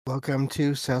Welcome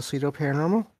to Salcedo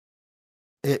Paranormal.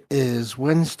 It is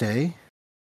Wednesday,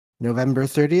 November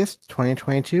 30th,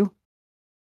 2022,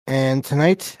 and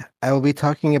tonight I will be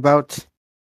talking about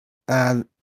uh,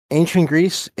 ancient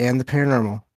Greece and the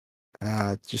paranormal.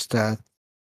 Just a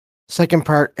second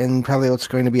part in probably what's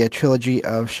going to be a trilogy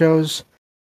of shows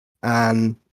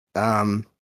on um,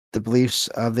 the beliefs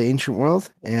of the ancient world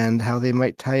and how they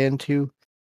might tie into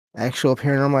actual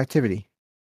paranormal activity.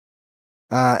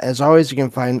 As always, you can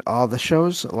find all the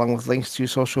shows along with links to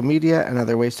social media and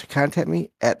other ways to contact me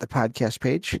at the podcast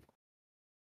page.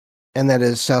 And that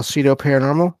is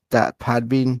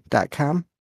salsidoparanormal.podbean.com.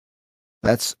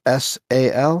 That's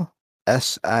SALSIDO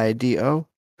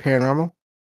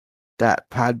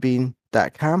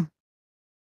paranormal.podbean.com.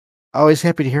 Always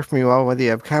happy to hear from you all, whether you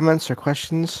have comments or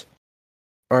questions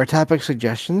or topic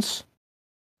suggestions,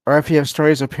 or if you have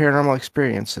stories of paranormal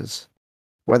experiences,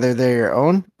 whether they're your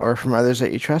own or from others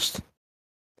that you trust.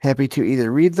 Happy to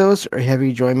either read those or have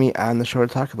you join me on the show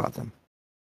to talk about them.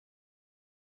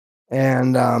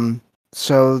 And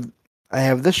so I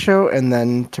have this show and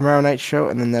then tomorrow night's show,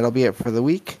 and then that'll be it for the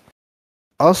week.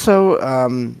 Also,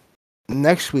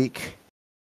 next week,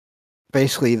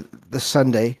 basically the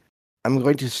Sunday, I'm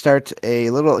going to start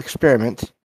a little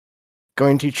experiment.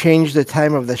 Going to change the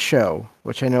time of the show,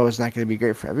 which I know is not going to be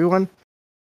great for everyone,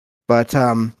 but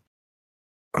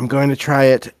I'm going to try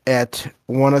it at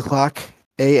 1 o'clock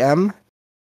a.m.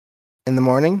 in the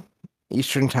morning,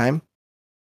 Eastern time.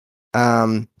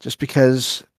 Just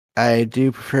because I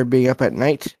do prefer being up at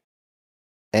night,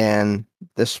 and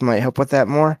this might help with that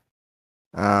more.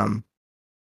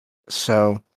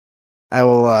 So I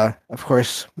will, of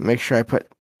course, make sure I put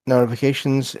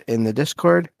notifications in the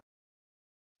Discord,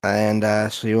 and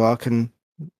so you all can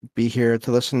be here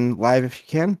to listen live if you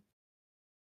can.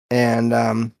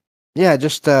 And yeah,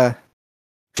 just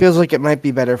feels like it might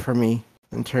be better for me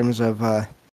in terms of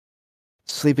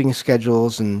sleeping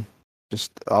schedules and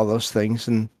just all those things,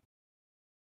 and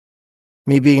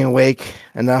me being awake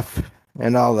enough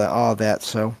and all that.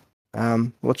 So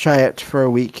we'll try it for a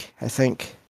week, I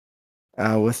think,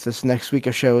 with this next week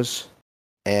of shows,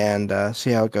 and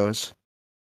see how it goes.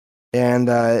 And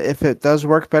if it does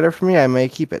work better for me, I may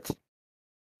keep it.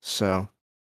 So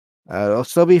it'll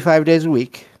still be 5 days a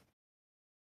week,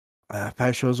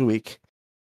 5 shows a week,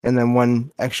 and then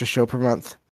one extra show per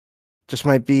month. Just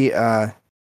might be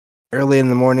early in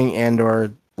the morning and or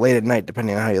late at night,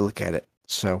 depending on how you look at it.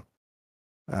 So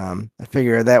I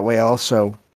figure that way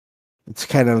also it's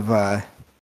kind of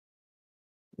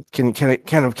can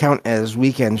kind of count as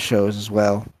weekend shows as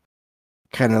well,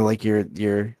 kind of like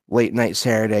your late night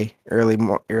Saturday,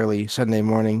 early Sunday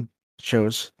morning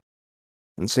shows,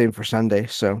 and same for Sunday.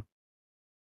 So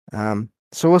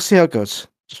so we'll see how it goes.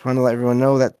 Just want to let everyone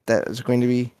know that that is going to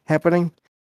be happening.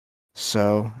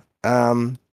 So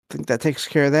I think that takes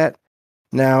care of that.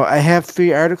 Now I have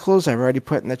 3 articles I've already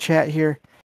put in the chat here.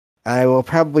 I will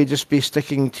probably just be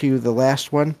sticking to the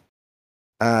last one.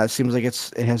 It seems like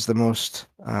it has the most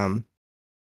the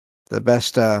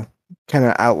best kind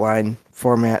of outline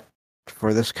format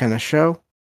for this kind of show.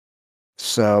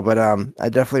 So, but I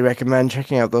definitely recommend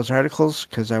checking out those articles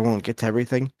because I won't get to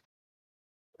everything.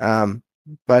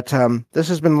 But this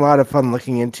has been a lot of fun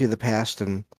looking into the past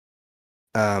and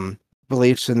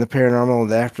beliefs in the paranormal and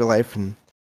the afterlife, and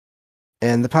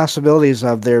the possibilities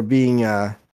of there being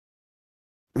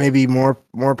maybe more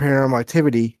paranormal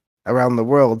activity around the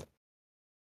world,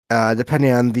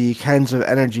 depending on the kinds of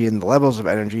energy and the levels of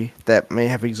energy that may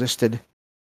have existed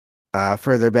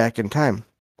further back in time.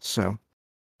 So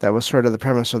that was sort of the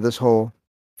premise of this whole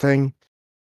thing.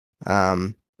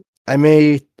 I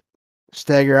may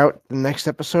stagger out the next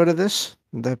episode of this,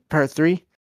 the part 3,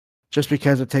 just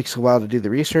because it takes a while to do the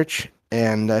research,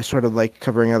 and I sort of like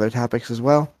covering other topics as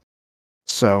well.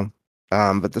 So,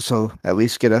 but this will at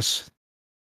least get us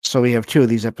so we have 2 of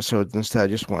these episodes instead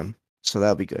of just 1. So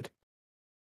that'll be good.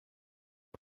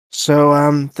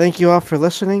 So, thank you all for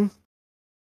listening.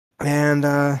 And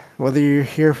whether you're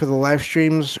here for the live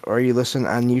streams or you listen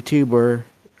on YouTube or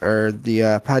the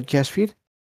podcast feed,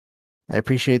 I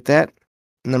appreciate that.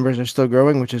 Numbers are still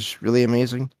growing, which is really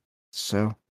amazing.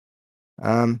 So,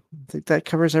 I think that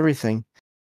covers everything.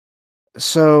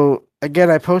 So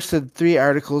again, I posted 3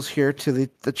 articles here to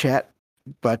the chat,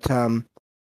 but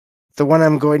the one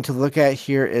I'm going to look at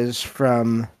here is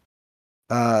from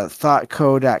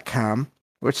thoughtco.com,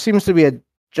 which seems to be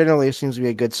generally seems to be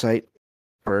a good site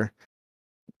for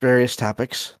various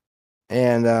topics.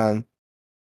 And the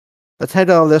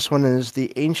title of this one is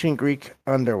The Ancient Greek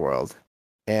Underworld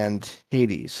and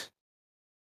Hades.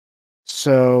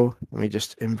 So let me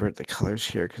just invert the colors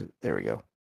here, because there we go.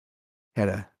 Had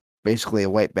a basically a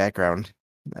white background.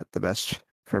 Not the best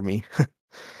for me.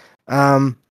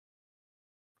 um,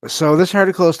 so this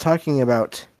article is talking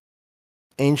about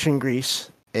ancient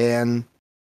Greece and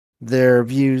their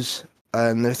views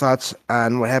and their thoughts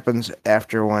on what happens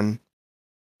after one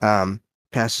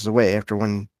passes away, after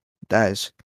one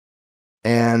dies.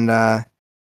 And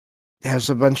has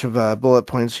a bunch of bullet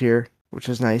points here, which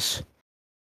is nice.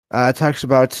 It talks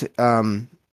about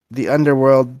the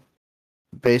underworld.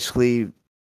 Basically,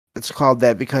 it's called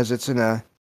that because it's in a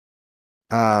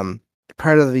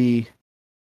part of the.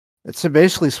 It's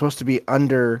basically supposed to be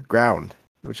underground,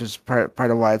 which is part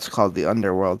of why it's called the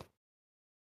underworld.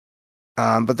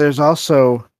 But there's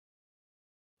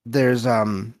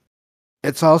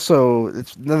it's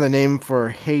another name for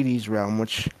Hades realm,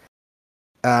 which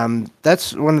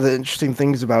that's one of the interesting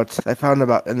things I found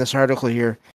about in this article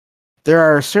here. There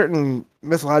are certain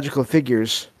mythological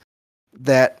figures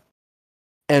that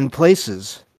and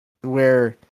places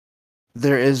where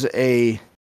there is a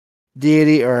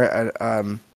deity or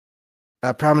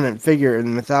a prominent figure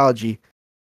in mythology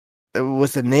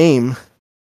with a name,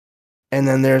 and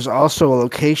then there's also a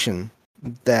location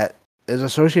that is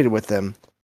associated with them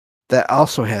that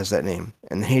also has that name.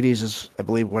 And Hades is, I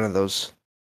believe,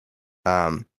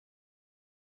 um,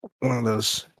 one of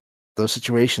those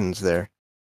situations there.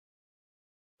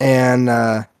 And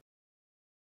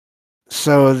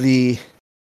so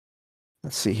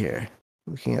let's see here.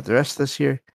 Looking at the rest of this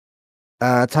here,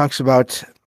 talks about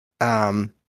the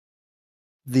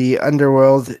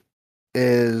underworld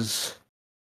is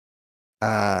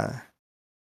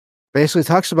basically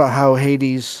talks about how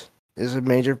Hades is a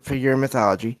major figure in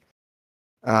mythology.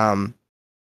 And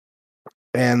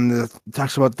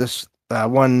talks about this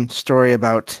one story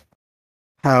about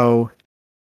how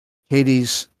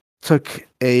Hades took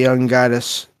a young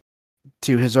goddess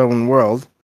to his own world,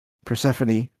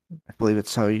 Persephone, I believe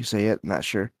it's how you say it, not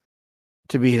sure,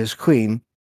 to be his queen.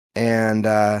 And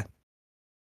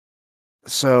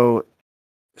so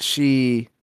she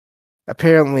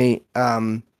apparently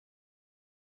I'm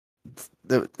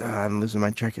losing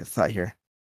my track of thought here.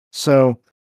 So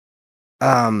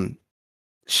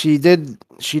she did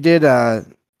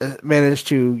manage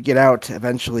to get out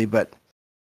eventually, but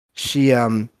she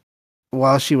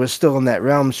while she was still in that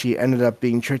realm, she ended up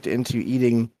being tricked into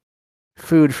eating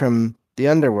food from the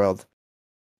underworld.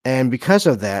 And because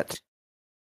of that,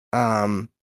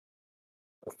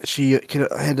 she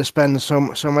had to spend so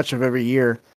much of every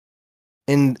year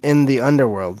in the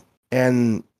underworld.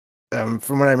 And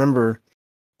from what I remember,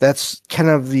 that's kind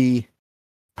of the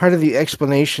part of the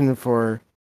explanation for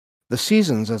the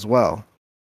seasons as well.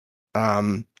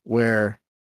 Where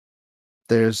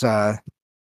there's the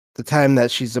time that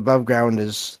she's above ground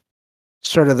is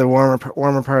sort of the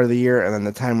warmer part of the year, and then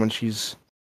the time when she's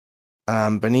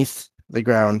beneath the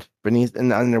ground, beneath in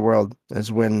the underworld,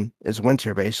 is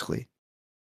winter basically.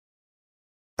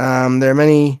 There are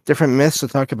many different myths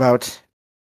that talk about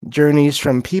journeys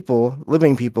from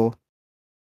living people,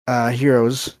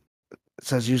 heroes. It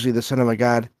says usually the son of a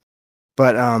god,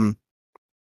 but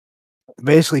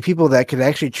basically people that could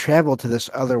actually travel to this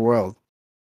other world.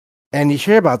 And you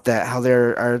hear about that, how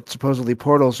there are supposedly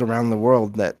portals around the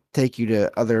world that take you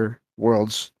to other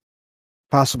worlds,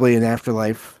 possibly an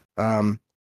afterlife. If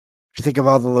you think of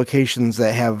all the locations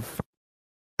that have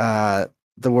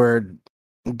the word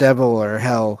devil or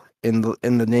hell in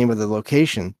the name of the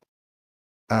location,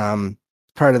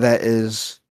 part of that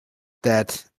is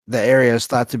that the area is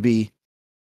thought to be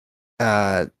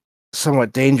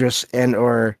somewhat dangerous and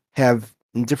or have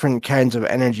different kinds of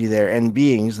energy there and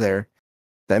beings there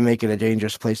that make it a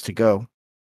dangerous place to go.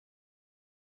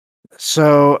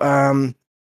 So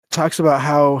talks about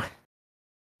how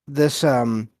this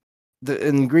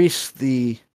in Greece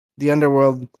the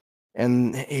underworld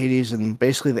and Hades and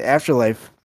basically the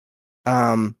afterlife,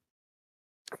 it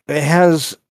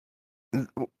has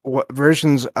what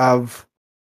versions of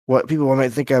what people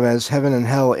might think of as heaven and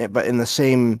hell, but in the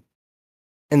same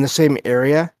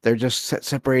area. They're just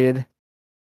separated.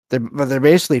 They're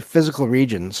basically physical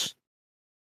regions.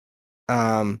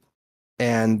 And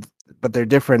but they're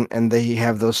different, and they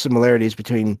have those similarities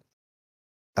between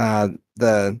the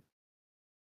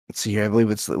let's see here. I believe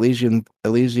it's the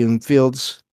Elysian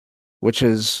Fields, which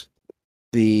is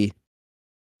the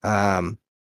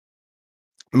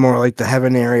more like the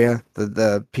heaven area,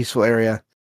 the peaceful area,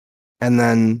 and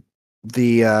then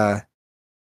the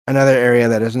another area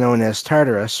that is known as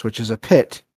Tartarus, which is a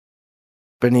pit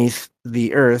beneath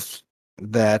the earth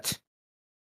that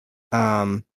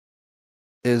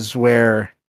is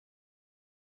where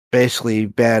basically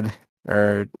bad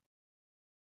or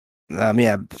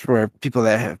where people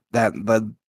that have that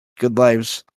led good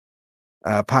lives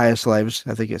pious lives,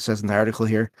 I think it says in the article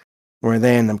here, where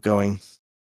they end up going.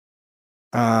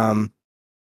 Um,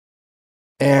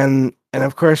 and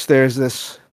of course there's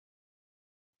this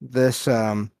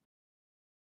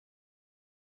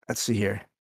let's see here.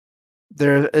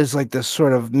 There is like this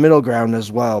sort of middle ground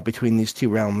as well between these two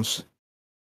realms.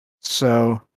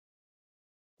 So,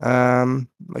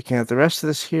 looking at the rest of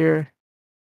this here.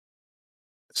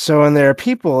 So, and there are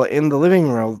people in the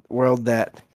living world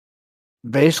that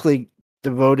basically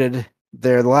devoted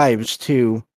their lives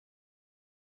to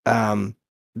um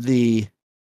the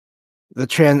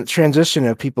transition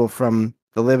of people from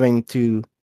the living to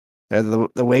the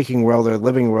waking world or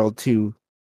living world to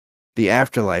the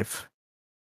afterlife.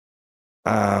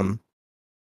 Um,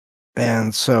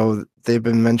 and so they've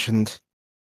been mentioned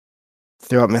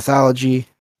throughout mythology,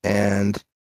 and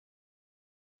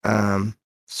um,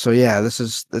 so yeah,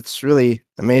 it's really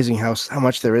amazing how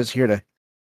much there is here to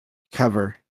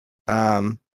cover.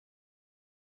 Um,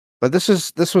 but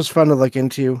this was fun to look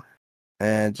into,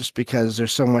 and just because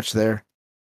there's so much there,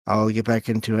 I'll get back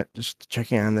into it. Just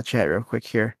checking on the chat real quick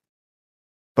here.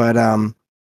 But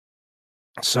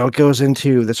so it goes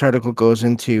into this article goes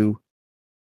into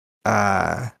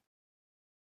uh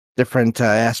different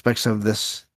aspects of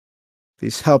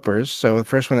these helpers. So the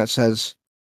first one that says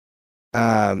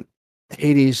um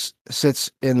Hades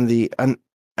sits in in the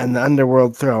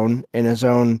underworld throne in his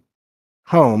own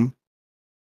home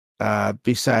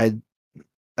beside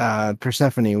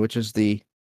Persephone, which is the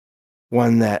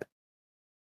one that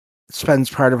spends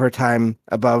part of her time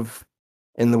above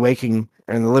in the waking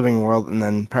or in the living world, and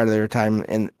then part of their time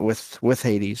in with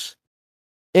Hades.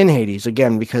 In Hades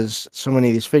again, because so many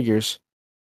of these figures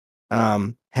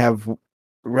have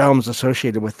realms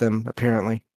associated with them,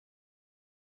 apparently.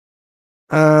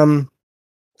 Um,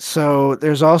 so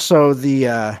there's also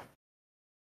the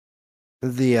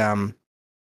the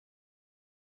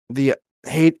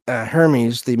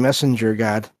Hermes, the messenger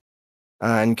god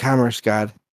and commerce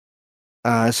god,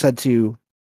 said to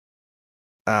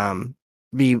um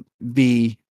be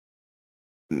be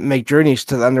make journeys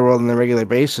to the underworld on a regular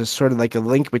basis, sort of like a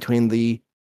link between the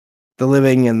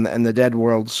living and the dead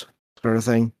worlds, sort of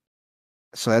thing.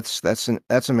 So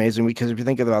that's amazing, because if you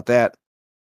think about that,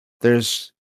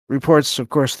 there's reports, of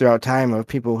course, throughout time of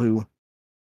people who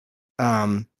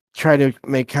try to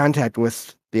make contact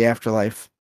with the afterlife,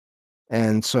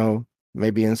 and so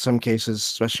maybe in some cases,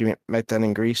 especially back then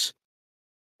in Greece,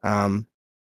 um,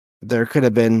 there could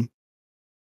have been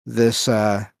this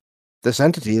this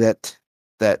entity that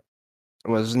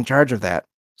was in charge of that.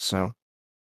 So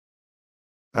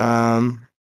um,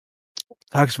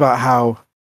 talks about how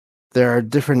there are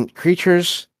different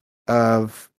creatures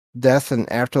of death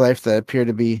and afterlife that appear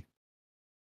to be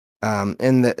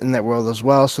in that world as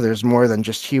well. So there's more than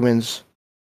just humans.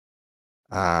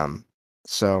 Um,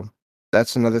 so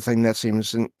that's another thing that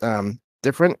seems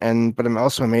different, and but I'm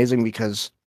also amazing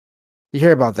because you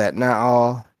hear about that. Not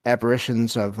all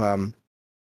apparitions of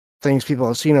things people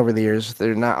have seen over the years,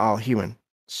 they're not all human.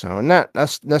 So not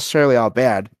necessarily all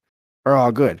bad or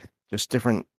all good. Just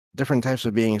different types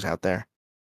of beings out there.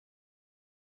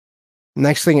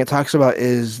 Next thing it talks about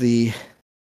is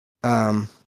um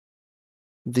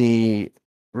the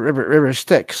river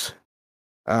Styx,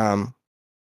 um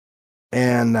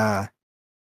and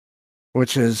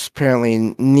which is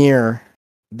apparently near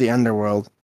the underworld.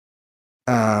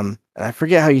 And I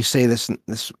forget how you say this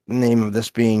name of this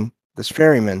being, this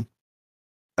ferryman.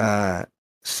 Uh,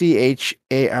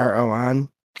 Charon,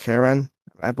 Charon,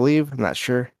 I believe. I'm not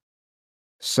sure.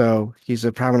 So he's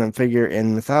a prominent figure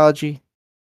in mythology.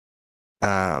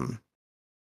 Um,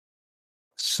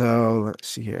 so let's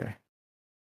see here.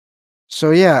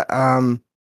 So yeah,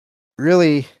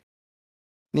 really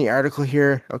neat article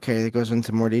here. Okay, it goes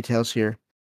into more details here.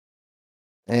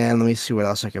 And let me see what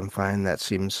else I can find that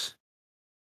seems.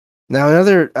 Now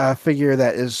another figure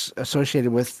that is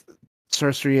associated with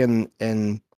sorcery um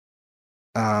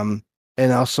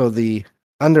and also the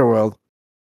underworld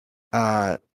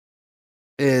uh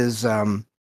is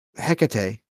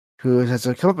Hecate, who has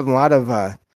come up with a lot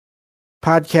of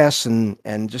podcasts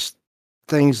and just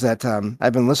things that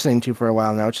I've been listening to for a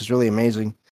while now, which is really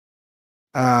amazing.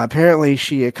 Apparently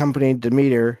she accompanied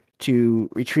Demeter to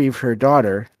retrieve her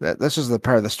daughter. That this is the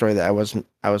part of the story that I was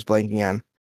blanking on.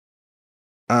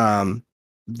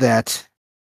 That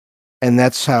and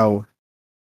that's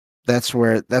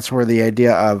where the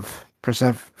idea of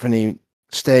Persephone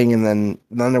staying in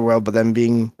the underworld, but then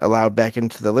being allowed back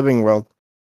into the living world,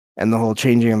 and the whole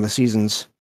changing of the seasons.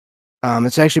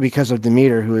 It's actually because of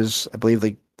Demeter, who is, I believe,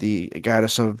 the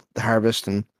goddess of the harvest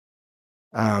and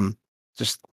um,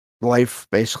 just life,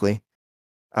 basically.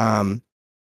 Um,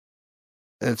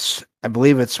 I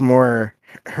believe it's more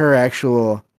her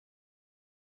actual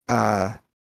uh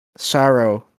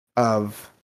sorrow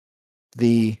of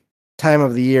the time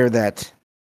of the year that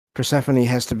Persephone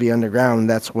has to be underground.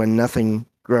 That's when nothing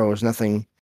grows, nothing.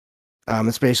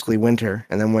 It's basically winter,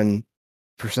 and then when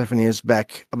Persephone is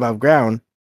back above ground,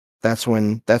 that's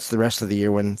the rest of the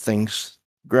year when things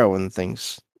grow and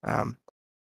things.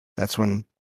 That's when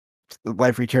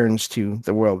life returns to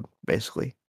the world,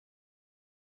 basically.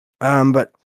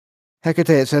 But Hecate,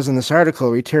 it says in this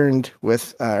article, returned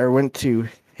with or went to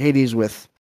Hades with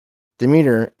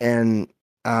Demeter, and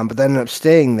but then ended up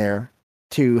staying there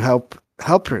to help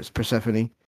Persephone,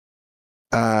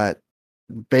 uh,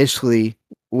 basically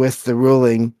with the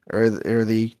ruling or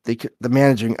the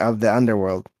managing of the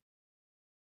underworld.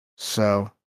 So,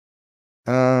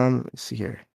 let's see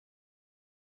here.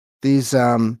 These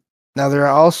now there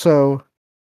are also,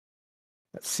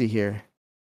 let's see here.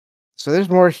 So there's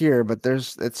more here, but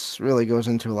it's really goes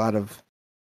into a lot of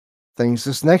things.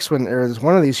 This next one, or this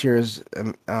one of these here is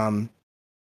I'm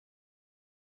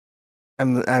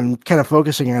kind of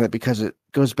focusing on it because it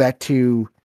goes back to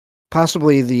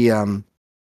possibly the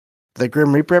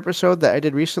Grim Reaper episode that I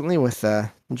did recently with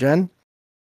Jen.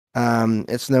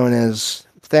 It's known as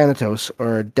Thanatos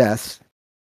or Death,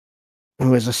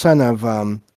 who is a son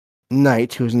of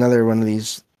Night, who is another one of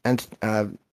these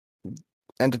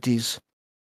entities,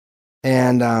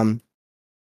 and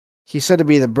he's said to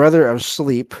be the brother of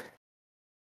Sleep.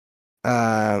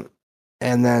 And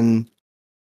then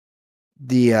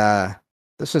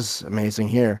this is amazing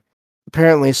here.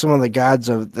 Apparently, some of the gods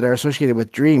that are associated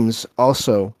with dreams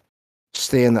also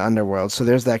stay in the underworld. So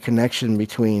there's that connection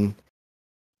between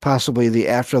possibly the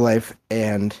afterlife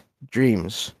and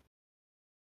dreams.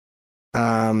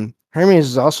 Hermes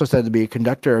is also said to be a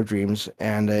conductor of dreams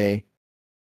and a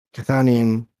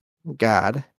Chthonian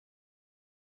god.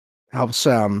 Helps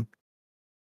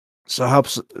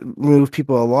helps move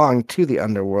people along to the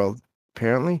underworld.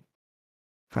 Apparently,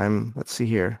 let's see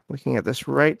here, looking at this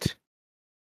right.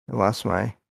 I lost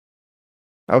my.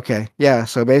 Okay, yeah.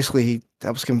 So basically, he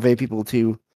helps convey people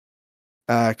to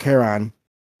Charon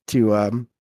to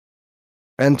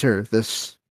enter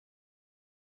this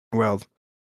world.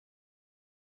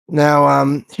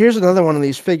 Now, here's another one of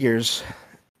these figures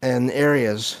and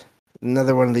areas.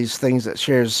 Another one of these things that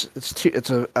shares it's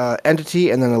a entity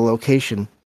and then a location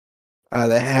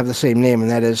that have the same name, and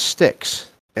that is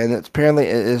Styx. And it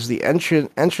is the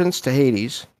entrance to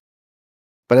Hades,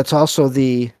 but it's also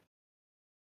the.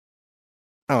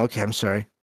 Oh, okay. I'm sorry.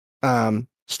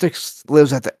 Styx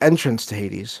lives at the entrance to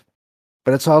Hades,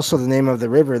 but it's also the name of the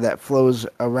river that flows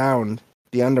around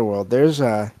the underworld. That's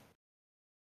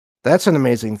an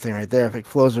amazing thing right there. If it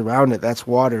flows around it, that's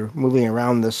water moving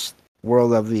around this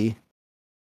world of the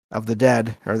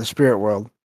dead or the spirit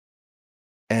world.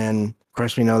 And of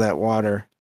course, we know that water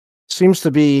seems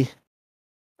to be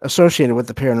associated with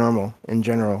the paranormal in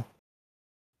general,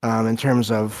 in terms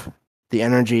of the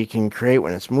energy it can create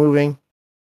when it's moving.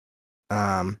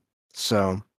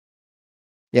 So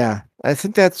yeah, I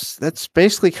think that's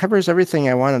basically covers everything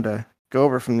I wanted to go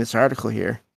over from this article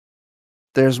here.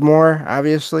 There's more,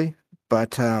 obviously,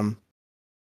 but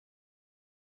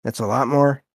it's a lot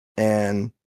more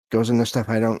and goes into stuff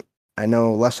I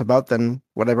know less about than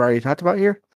what I've already talked about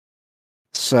here.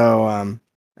 So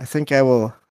I think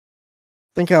I'll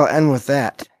end with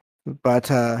that. But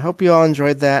hope you all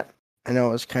enjoyed that. I know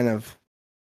it was kind of,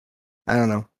 I don't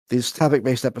know, these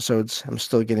topic-based episodes, I'm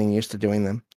still getting used to doing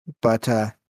them. But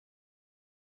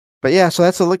yeah, so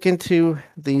that's a look into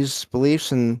these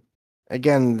beliefs, and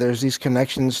again, there's these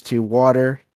connections to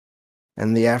water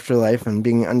and the afterlife and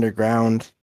being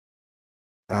underground.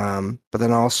 But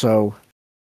then also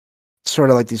sort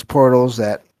of like these portals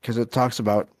because it talks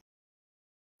about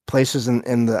places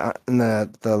in the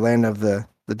land of the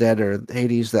dead or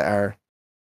Hades that are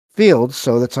fields.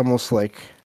 So that's almost like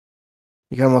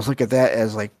you can almost look at that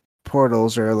as like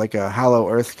portals or like a hollow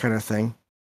earth kind of thing.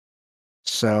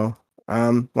 So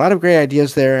a lot of great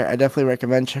ideas there. I definitely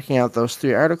recommend checking out those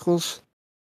 3 articles.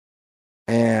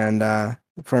 And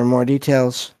for more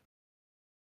details.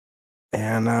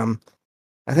 And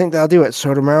I think that'll do it.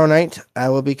 So tomorrow night I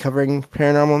will be covering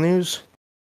paranormal news,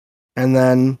 and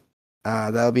then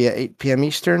that'll be at 8 p.m.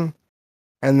 Eastern,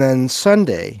 and then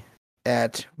Sunday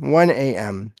at 1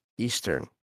 a.m. Eastern.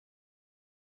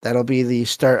 That'll be the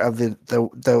start of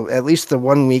the at least the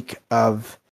 1 week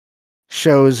of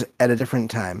shows at a different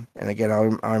time. And again,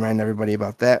 I'll remind everybody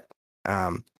about that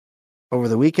over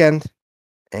the weekend,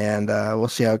 and we'll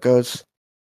see how it goes.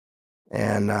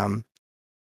 And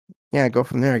yeah, go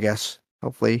from there, I guess.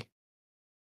 Hopefully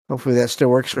that still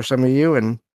works for some of you,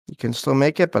 and You can still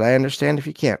make it, but I understand if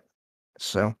you can't.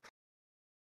 So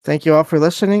thank you all for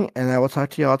listening, and I will talk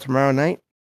to you all tomorrow night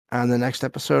on the next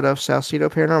episode of Salcedo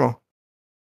Paranormal.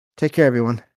 Take care,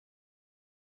 everyone.